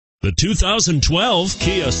The 2012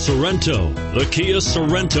 Kia Sorento. The Kia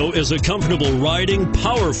Sorento is a comfortable riding,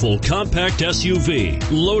 powerful, compact SUV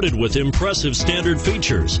loaded with impressive standard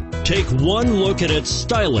features. Take one look at its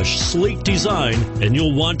stylish, sleek design and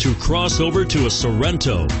you'll want to cross over to a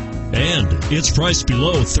Sorento. And it's priced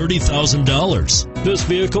below $30,000. This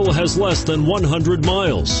vehicle has less than 100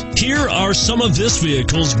 miles. Here are some of this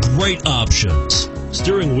vehicle's great options: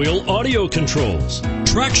 steering wheel audio controls,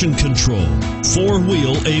 traction control,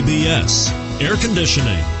 4-wheel ABS, air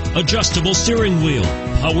conditioning, adjustable steering wheel,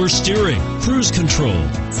 power steering, cruise control,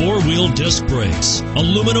 4-wheel disc brakes,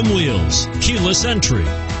 aluminum wheels, keyless entry.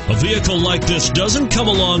 A vehicle like this doesn't come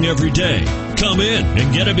along every day. Come in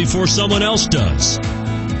and get it before someone else does.